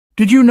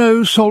Did you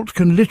know salt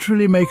can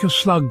literally make a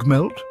slug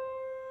melt?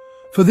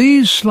 For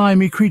these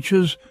slimy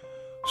creatures,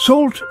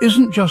 salt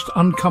isn't just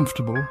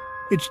uncomfortable,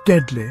 it's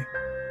deadly.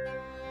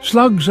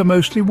 Slugs are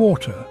mostly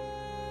water,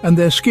 and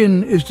their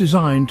skin is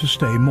designed to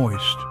stay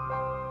moist.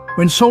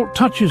 When salt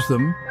touches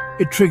them,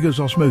 it triggers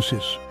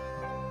osmosis.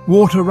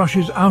 Water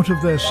rushes out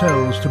of their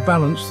cells to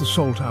balance the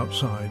salt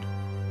outside.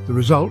 The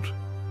result?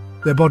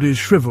 Their bodies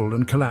shrivel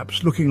and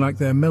collapse, looking like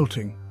they're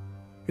melting.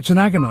 It's an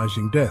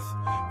agonizing death,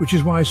 which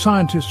is why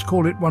scientists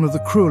call it one of the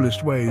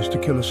cruelest ways to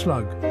kill a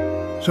slug.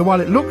 So while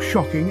it looks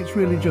shocking, it's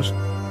really just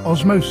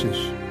osmosis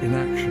in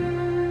action.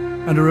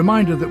 And a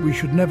reminder that we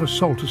should never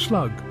salt a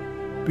slug,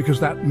 because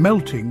that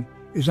melting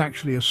is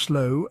actually a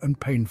slow and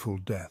painful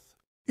death.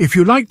 If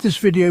you liked this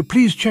video,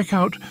 please check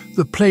out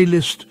the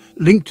playlist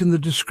linked in the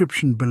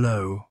description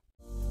below.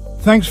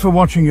 Thanks for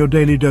watching your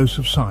daily dose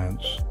of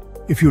science.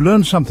 If you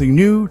learned something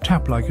new,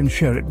 tap like and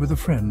share it with a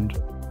friend.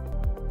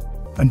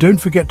 And don't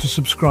forget to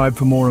subscribe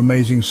for more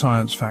amazing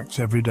science facts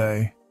every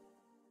day.